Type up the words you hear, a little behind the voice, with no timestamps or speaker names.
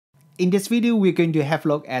In this video, we're going to have a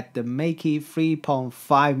look at the Meike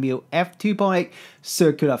 3.5mm f2.8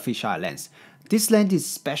 circular fisheye lens. This lens is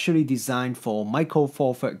specially designed for micro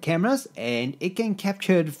four thirds cameras and it can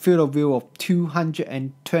capture the field of view of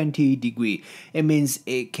 220 degrees. It means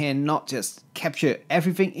it can not just capture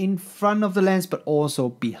everything in front of the lens but also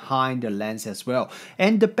behind the lens as well.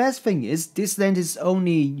 And the best thing is this lens is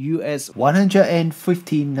only US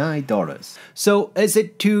 $159. So is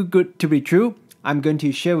it too good to be true? I'm going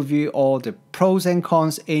to share with you all the pros and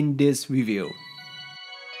cons in this review.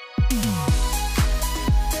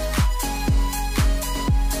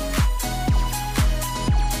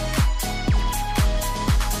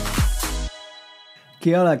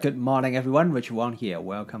 Kia ora, good morning everyone, Wong here,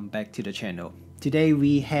 welcome back to the channel. Today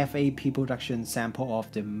we have a pre-production sample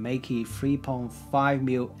of the Meike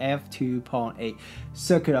 3.5mm f2.8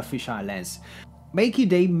 circular fisheye lens. Meike,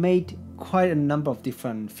 they made quite a number of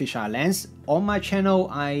different fisheye lens. On my channel,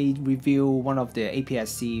 I reviewed one of the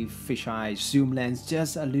APS-C fisheye zoom lens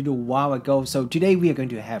just a little while ago. So today we are going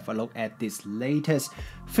to have a look at this latest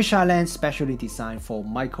fisheye lens specially designed for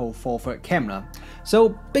micro four thirds camera.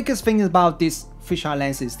 So biggest thing about this fisheye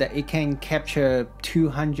lens is that it can capture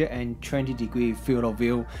 220 degree field of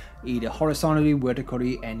view either horizontally,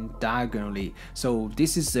 vertically and diagonally. So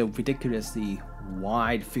this is a ridiculously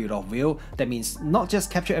wide field of view. That means not just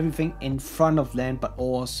capture everything in front of lens but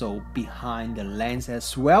also behind the lens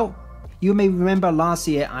as well. You may remember last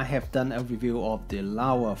year I have done a review of the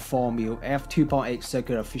Laowa 4mm f2.8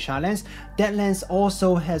 circular fisheye lens. That lens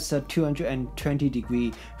also has a 220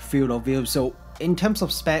 degree field of view. So in terms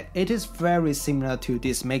of spec, it is very similar to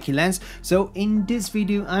this Meike lens. So in this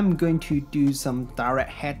video, I'm going to do some direct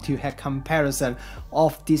head-to-head comparison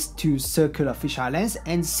of these two circular fisheye lens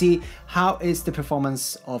and see how is the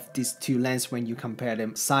performance of these two lenses when you compare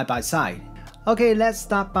them side by side. Okay, let's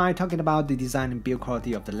start by talking about the design and build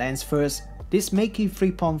quality of the lens first. This Meike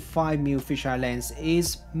 3.5mm fisheye lens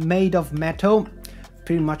is made of metal.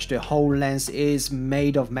 Pretty much the whole lens is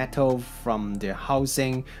made of metal, from the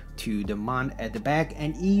housing to the mount at the back,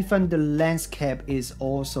 and even the lens cap is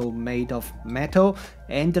also made of metal,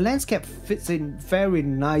 and the lens cap fits in very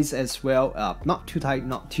nice as well, not too tight,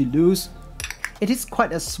 not too loose. It is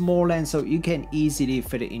quite a small lens, so you can easily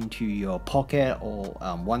fit it into your pocket or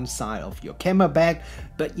one side of your camera bag.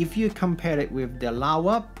 But if you compare it with the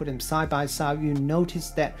Laowa, put them side by side, you notice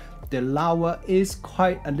that the Laowa is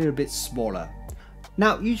quite a little bit smaller.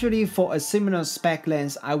 Now, usually for a similar spec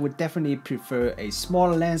lens, I would definitely prefer a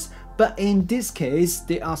smaller lens, but in this case,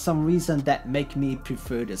 there are some reasons that make me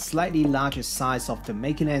prefer the slightly larger size of the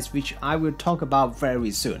Meike lens, which I will talk about very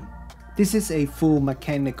soon. This is a full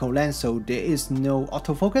mechanical lens, so there is no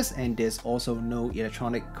autofocus and there's also no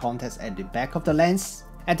electronic contacts at the back of the lens.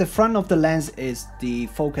 At the front of the lens is the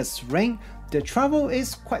focus ring. The travel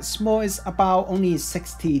is quite small, it's about only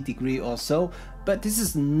 60 degrees or so, but this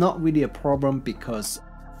is not really a problem because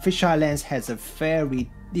fisheye lens has a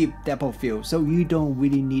very deep depth of field, so you don't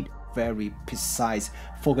really need very precise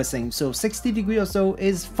focusing. So 60 degrees or so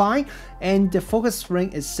is fine, and the focus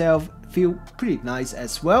ring itself feel pretty nice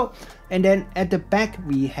as well. And then at the back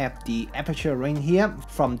we have the aperture ring here,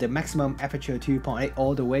 from the maximum aperture 2.8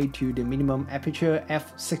 all the way to the minimum aperture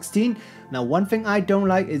f16. Now one thing I don't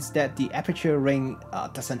like is that the aperture ring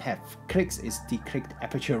doesn't have clicks, it's the clicked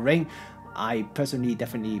aperture ring. I personally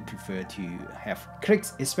definitely prefer to have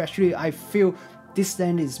clicks, especially I feel this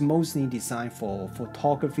lens is mostly designed for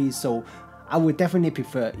photography, so I would definitely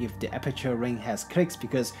prefer if the aperture ring has clicks,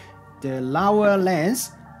 because the Laowa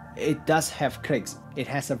lens, it does have clicks. It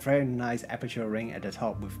has a very nice aperture ring at the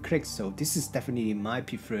top with clicks, so this is definitely my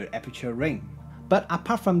preferred aperture ring. But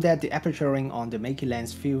apart from that, the aperture ring on the Meike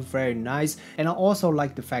lens feels very nice, and I also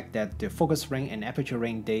like the fact that the focus ring and aperture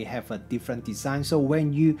ring, they have a different design, so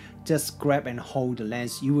when you just grab and hold the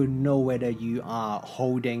lens, you will know whether you are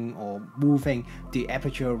holding or moving the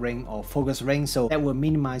aperture ring or focus ring, so that will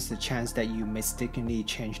minimize the chance that you mistakenly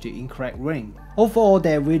change the incorrect ring. Overall,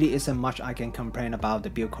 there really isn't much I can complain about the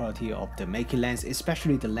build quality of the Meike lens,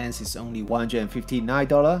 especially the lens is only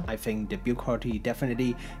 $159. I think the build quality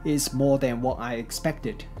definitely is more than what I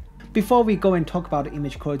expected. Before we go and talk about the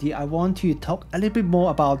image quality, I want to talk a little bit more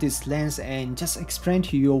about this lens and just explain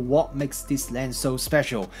to you what makes this lens so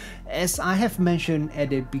special. As I have mentioned at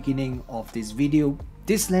the beginning of this video,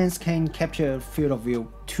 this lens can capture field of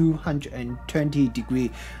view 220 degrees,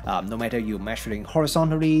 no matter you're measuring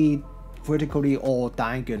horizontally, vertically or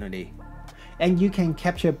diagonally. And you can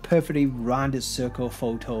capture perfectly rounded circle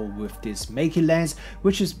photo with this Meike lens,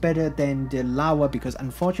 which is better than the Laowa, because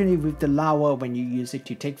unfortunately with the Laowa, when you use it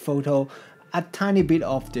to take photo, a tiny bit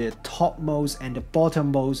of the topmost and the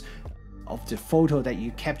bottommost of the photo that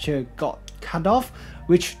you capture got cut off,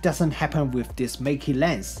 which doesn't happen with this Meike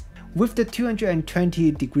lens. With the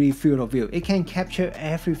 220-degree field of view, it can capture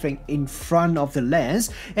everything in front of the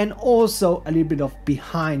lens and also a little bit of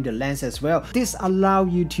behind the lens as well. This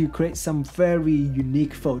allows you to create some very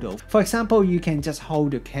unique photos. For example, you can just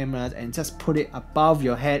hold the camera and just put it above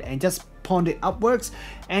your head and just point it upwards,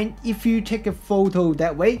 and if you take a photo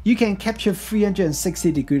that way, you can capture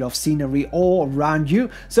 360 degrees of scenery all around you.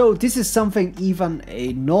 So this is something even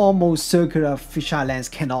a normal circular fisheye lens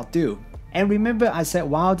cannot do. And remember, I said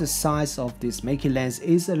while the size of this Meike lens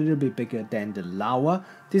is a little bit bigger than the Laowa,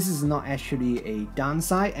 this is not actually a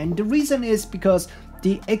downside, and the reason is because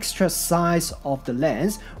the extra size of the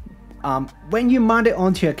lens, when you mount it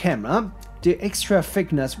onto your camera, the extra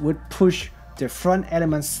thickness would push the front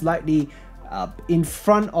element slightly in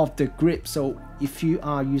front of the grip. So if you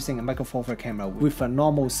are using a micro four thirds camera with a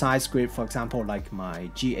normal size grip, for example like my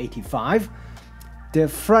G85, the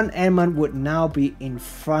front element would now be in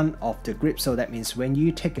front of the grip. So that means when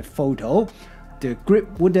you take a photo, the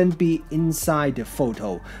grip wouldn't be inside the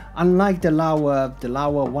photo. Unlike the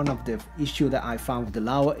Laowa, one of the issue that I found with the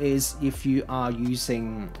Laowa is if you are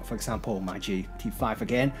using, for example, my G85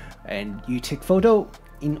 again, and you take photo,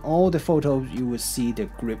 in all the photos you will see the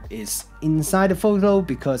grip is inside the photo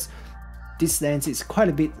because this lens is quite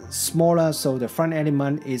a bit smaller, so the front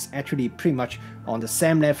element is actually pretty much on the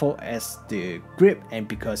same level as the grip, and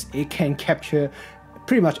because it can capture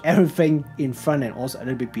pretty much everything in front and also a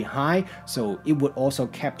little bit behind, so it would also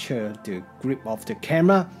capture the grip of the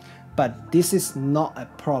camera. But this is not a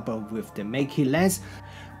problem with the Meike lens.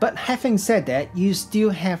 But having said that, you still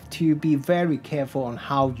have to be very careful on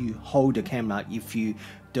how you hold the camera if you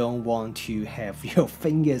don't want to have your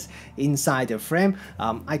fingers inside the frame.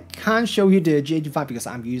 I can't show you the G85 because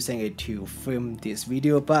I'm using it to film this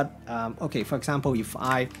video, but okay, for example, if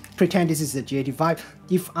I pretend this is the G85,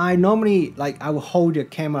 if I normally, like, I will hold the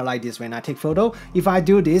camera like this when I take photo. If I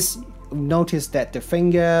do this, notice that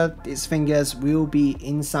these fingers will be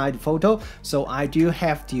inside the photo, so I do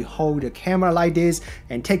have to hold the camera like this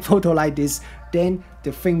and take photo like this, then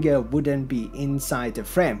the finger wouldn't be inside the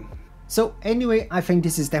frame. So anyway, I think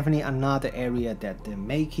this is definitely another area that the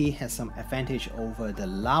Meike has some advantage over the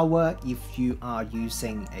Laowa if you are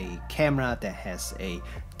using a camera that has a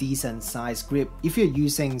decent size grip. If you're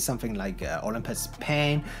using something like Olympus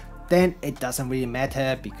pen, then it doesn't really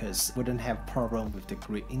matter because wouldn't have problem with the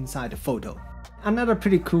grip inside the photo. Another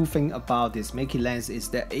pretty cool thing about this Meike lens is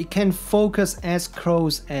that it can focus as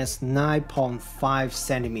close as 9.5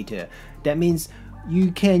 centimeter. That means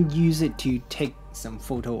you can use it to take some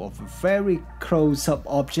photo of a very close-up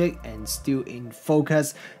object and still in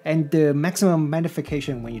focus, and the maximum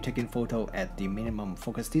magnification when you take in photo at the minimum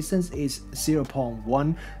focus distance is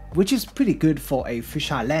 0.1, which is pretty good for a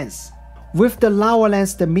fisheye lens. With the Laowa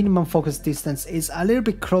lens, the minimum focus distance is a little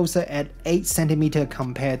bit closer at 8 cm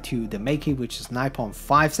compared to the Meike, which is 9.5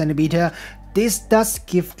 cm. This does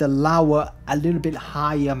give the Laowa a little bit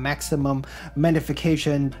higher maximum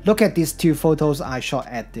magnification. Look at these two photos I shot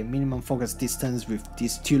at the minimum focus distance with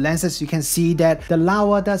these two lenses. You can see that the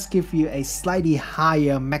Laowa does give you a slightly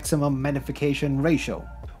higher maximum magnification ratio.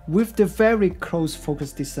 With the very close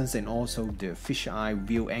focus distance and also the fisheye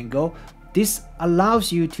view angle, this allows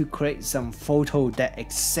you to create some photo that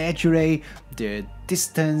exaggerate the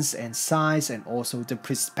distance and size and also the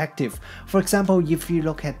perspective. For example, if you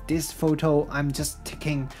look at this photo, I'm just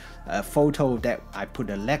taking a photo that I put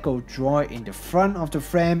a Lego drawing in the front of the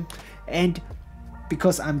frame, and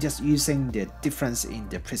because I'm just using the difference in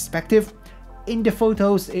the perspective, in the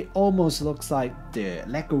photos it almost looks like the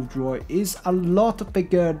Lego drawing is a lot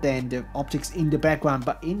bigger than the objects in the background,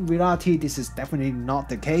 but in reality this is definitely not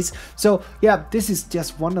the case. So yeah, this is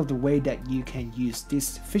just one of the ways that you can use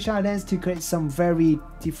this fisheye lens to create some very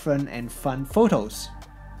different and fun photos.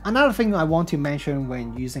 Another thing I want to mention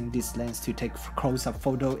when using this lens to take close-up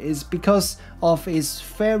photo is because of its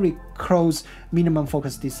very close minimum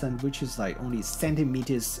focus distance, which is like only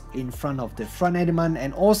centimeters in front of the front element,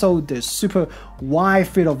 and also the super wide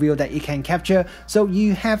field of view that it can capture. So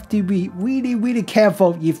you have to be really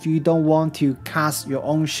careful if you don't want to cast your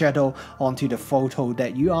own shadow onto the photo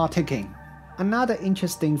that you are taking. Another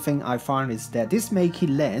interesting thing I found is that this Meike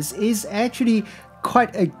lens is actually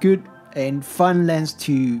quite a good and fun lens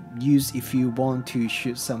to use if you want to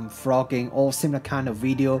shoot some vlogging or similar kind of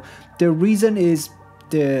video. The reason is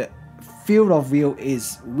the field of view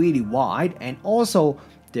is really wide, and also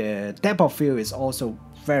the depth of field is also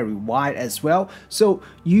very wide as well, so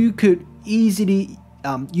you could easily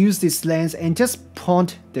use this lens and just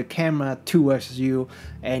point the camera towards you,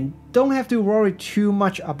 and don't have to worry too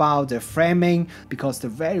much about the framing because the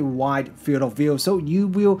very wide field of view, so you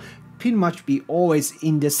will pretty much be always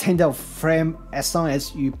in the center of frame as long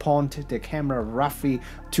as you point the camera roughly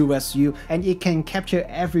towards you, and it can capture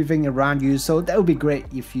everything around you. So that would be great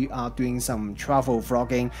if you are doing some travel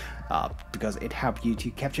vlogging, because it helps you to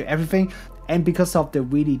capture everything. And because of the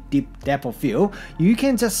really deep depth of field, you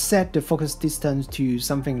can just set the focus distance to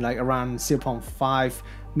something like around 0.5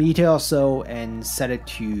 meter or so and set it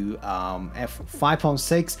to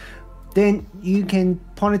f5.6. Then you can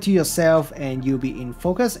point it to yourself and you'll be in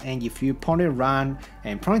focus, and if you point it around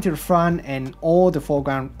and point to the front, and all the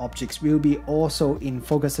foreground objects will be also in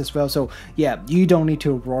focus as well. So yeah, you don't need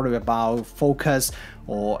to worry about focus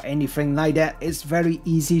or anything like that. It's very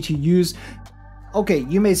easy to use. Okay,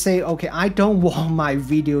 you may say, okay, I don't want my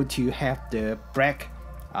video to have the black,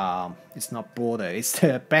 it's not border, it's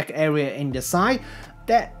the black area in the side.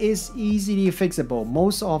 That is easily fixable.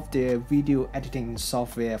 Most of the video editing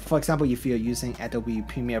software, for example, if you're using Adobe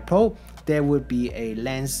Premiere Pro, there would be a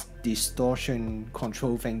lens distortion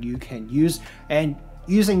control thing you can use, and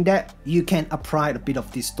using that you can apply a bit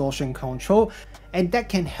of distortion control, and that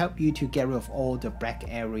can help you to get rid of all the black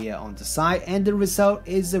area on the side, and the result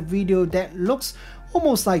is a video that looks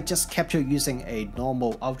almost like just captured using a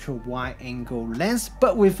normal ultra wide angle lens,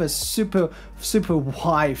 but with a super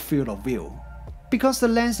wide field of view. Because the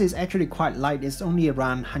lens is actually quite light, it's only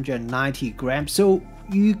around 190 grams, so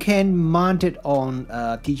you can mount it on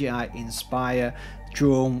a DJI Inspire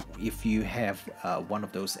drone if you have one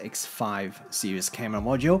of those X5 series camera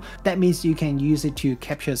module. That means you can use it to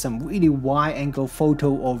capture some really wide angle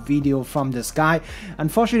photo or video from the sky.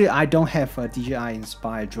 Unfortunately, I don't have a DJI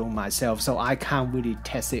Inspire drone myself, so I can't really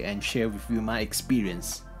test it and share with you my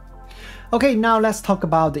experience. Okay, now let's talk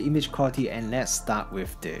about the image quality, and let's start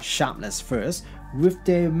with the sharpness first. With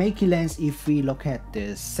the Meike lens, if we look at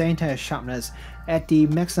the center sharpness at the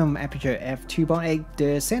maximum aperture f2.8,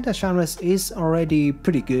 the center sharpness is already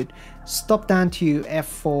pretty good. Stop down to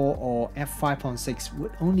f4 or f5.6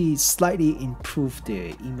 would only slightly improve the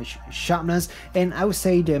image sharpness, and I would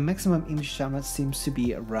say the maximum image sharpness seems to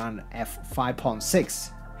be around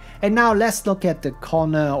f5.6. And now let's look at the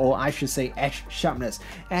corner, or I should say edge sharpness.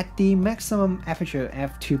 At the maximum aperture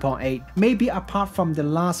f2.8, maybe apart from the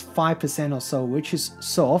last 5% or so, which is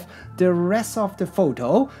soft, the rest of the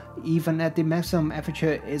photo, even at the maximum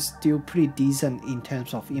aperture, is still pretty decent in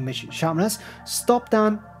terms of image sharpness. Stop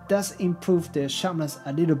down does improve the sharpness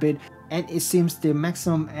a little bit, and it seems the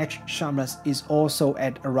maximum edge sharpness is also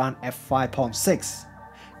at around f5.6.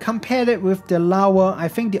 Compared it with the Laowa, I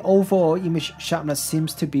think the overall image sharpness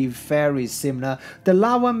seems to be very similar. The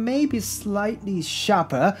Laowa may be slightly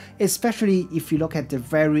sharper, especially if you look at the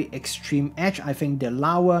very extreme edge. I think the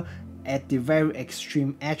Laowa at the very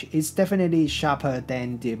extreme edge is definitely sharper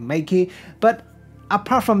than the Meike, but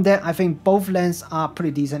apart from that, I think both lenses are pretty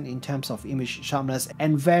decent in terms of image sharpness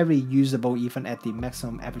and very usable even at the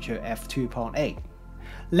maximum aperture f2.8.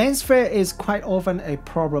 Lens flare is quite often a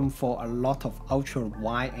problem for a lot of ultra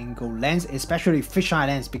wide angle lens, especially fisheye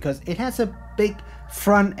lens, because it has a big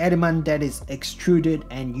front element that is extruded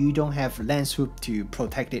and you don't have lens hood to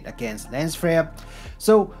protect it against lens flare.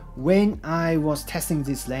 So when I was testing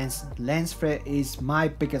this lens flare is my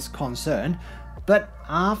biggest concern. But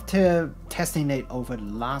after testing it over the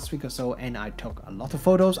last week or so, and I took a lot of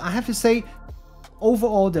photos, I have to say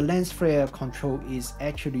overall the lens flare control is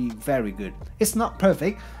actually very good. It's not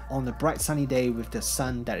perfect. On a bright sunny day with the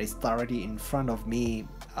sun that is directly in front of me,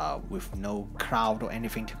 with no cloud or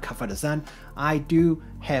anything to cover the sun, I do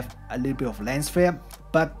have a little bit of lens flare,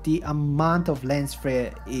 but the amount of lens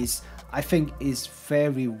flare is, I think, is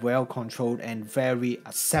very well controlled and very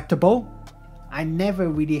acceptable. I never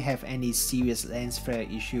really have any serious lens flare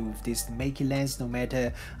issue with this Meike lens, no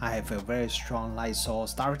matter I have a very strong light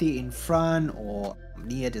source directly in front or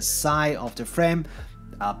near the side of the frame.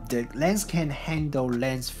 The lens can handle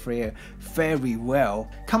lens flare very well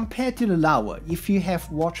compared to the Laowa. If you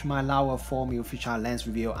have watched my Laowa 4mm fisheye lens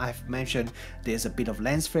review, I've mentioned there's a bit of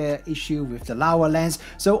lens flare issue with the Laowa lens.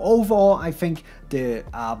 So overall, I think the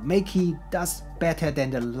Meike does better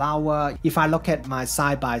than the Laowa. If I look at my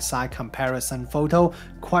side-by-side comparison photo,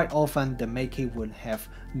 quite often the Meike would have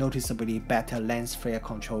noticeably better lens flare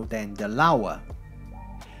control than the Laowa.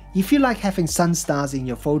 If you like having sun stars in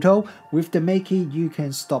your photo, with the Meike you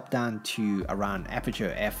can stop down to around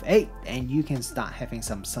aperture f8 and you can start having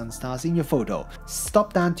some sun stars in your photo.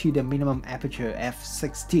 Stop down to the minimum aperture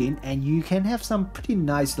f16 and you can have some pretty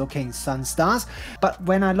nice looking sun stars. But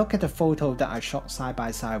when I look at the photo that I shot side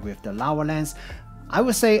by side with the Laowa lens, I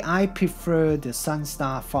would say I prefer the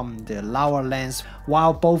Sunstar from the Laowa lens,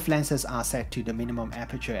 while both lenses are set to the minimum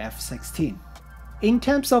aperture f16. In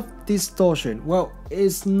terms of distortion, well,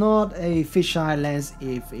 it's not a fisheye lens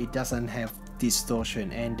if it doesn't have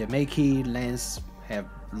distortion, and the Meike lens have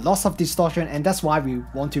lots of distortion, and that's why we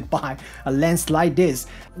want to buy a lens like this.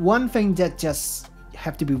 One thing that just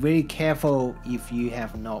have to be very careful if you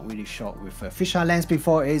have not really shot with a fisheye lens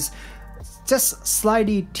before is just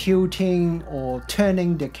slightly tilting or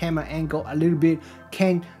turning the camera angle a little bit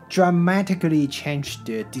can dramatically change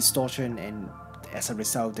the distortion, and as a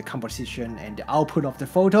result the composition and the output of the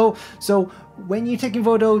photo. So when you're taking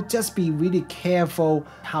photo, just be really careful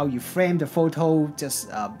how you frame the photo, just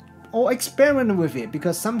or experiment with it,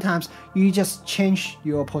 because sometimes you just change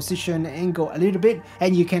your position angle a little bit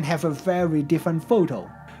and you can have a very different photo.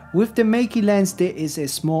 With the Meike lens, there is a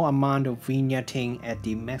small amount of vignetting at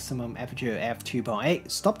the maximum aperture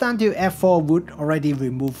f2.8. Stop down to f4 would already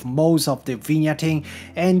remove most of the vignetting,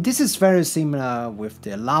 and this is very similar with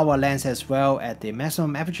the Laowa lens as well. At the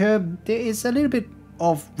maximum aperture, there is a little bit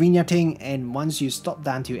of vignetting, and once you stop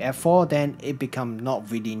down to f4, then it becomes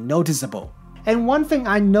not really noticeable. And one thing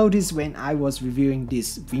I noticed when I was reviewing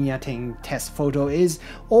this vignetting test photo is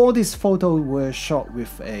all these photos were shot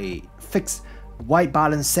with a fixed white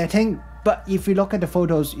balance setting, but if you look at the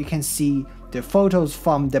photos, you can see the photos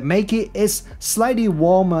from the Meike is slightly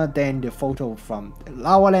warmer than the photo from the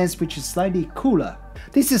Laowa lens, which is slightly cooler.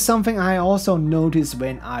 This is something I also noticed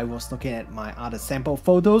when I was looking at my other sample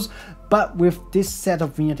photos, but with this set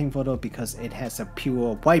of vignetting photo, because it has a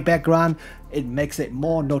pure white background, it makes it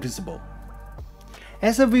more noticeable.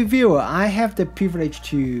 As a reviewer, I have the privilege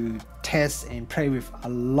to test and play with a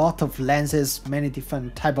lot of lenses, many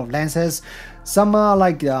different type of lenses. Some are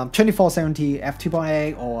like 24-70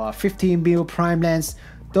 f2.8 or 15mm prime lens.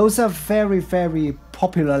 Those are very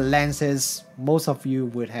popular lenses. Most of you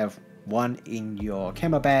would have one in your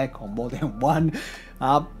camera bag or more than one.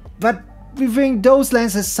 But reviewing those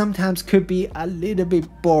lenses sometimes could be a little bit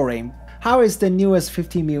boring. How is the newest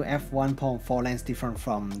 50mm f1.4 lens different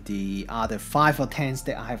from the other 5 or 10s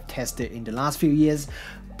that I have tested in the last few years?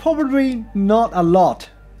 Probably not a lot.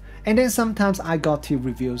 And then sometimes I got to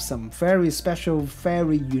review some very special,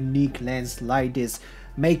 very unique lens like this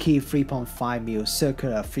Meike 3.5mm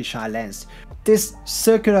circular fisheye lens. This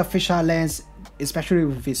circular fisheye lens, especially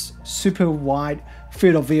with its super wide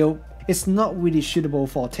field of view, is not really suitable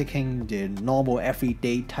for taking the normal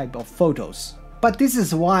everyday type of photos. But this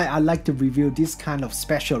is why I like to review this kind of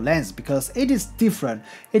special lens, because it is different,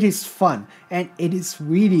 it is fun, and it is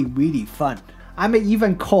really fun. I may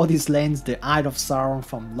even call this lens the Eye of Sauron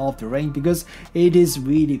from Lord of the Rings, because it is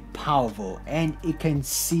really powerful and it can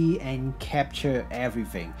see and capture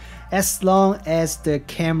everything. As long as the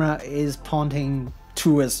camera is pointing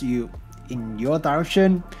towards you in your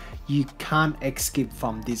direction, you can't escape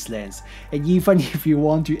from this lens. And even if you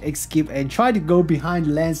want to escape and try to go behind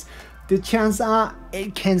the lens, the chances are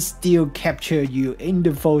it can still capture you in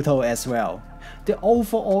the photo as well. The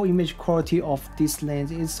overall image quality of this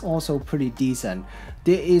lens is also pretty decent.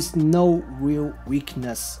 There is no real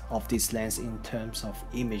weakness of this lens in terms of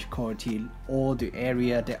image quality or the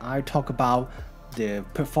area that I talk about. The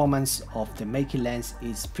performance of the Meike lens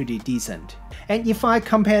is pretty decent. And if I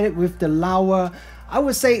compare it with the Laowa, I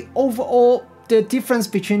would say overall the difference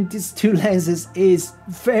between these two lenses is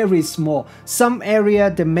very small. Some area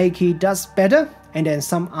the Meike does better, and then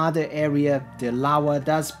some other area the Laowa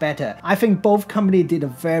does better. I think both companies did a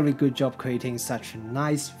very good job creating such a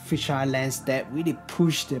nice fisheye lens that really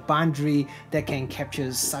push the boundary that can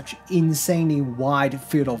capture such insanely wide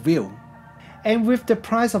field of view. And with the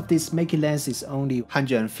price of this Meike lens is only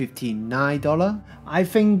 $159, I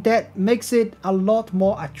think that makes it a lot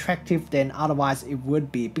more attractive than otherwise it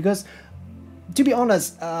would be, because to be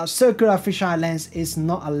honest, circular fisheye lens is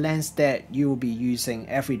not a lens that you will be using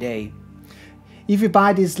every day. If you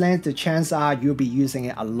buy this lens, the chances are you'll be using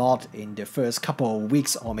it a lot in the first couple of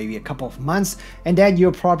weeks or maybe a couple of months, and then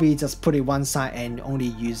you'll probably just put it one side and only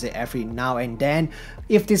use it every now and then.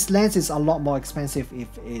 If this lens is a lot more expensive, if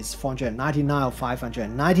it's $499 or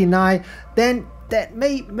 $599, then that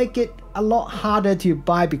may make it a lot harder to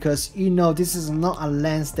buy, because you know this is not a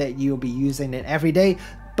lens that you'll be using it every day.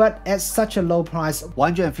 But at such a low price,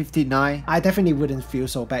 $159, I definitely wouldn't feel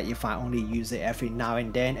so bad if I only use it every now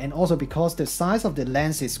and then. And also because the size of the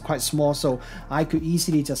lens is quite small, so I could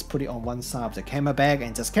easily just put it on one side of the camera bag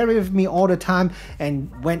and just carry it with me all the time. And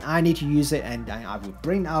when I need to use it, and I will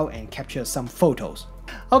bring it out and capture some photos.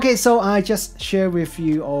 Okay, so I just share with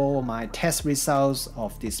you all my test results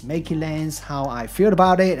of this Meike lens, how I feel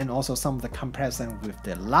about it, and also some of the comparison with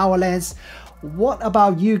the Laowa lens. What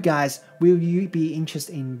about you guys? Will you be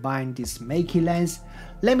interested in buying this Meike lens?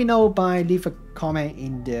 Let me know by leave a comment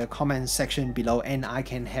in the comment section below, and I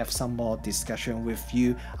can have some more discussion with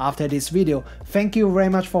you after this video. Thank you very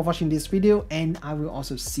much for watching this video, and I will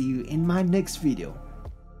also see you in my next video.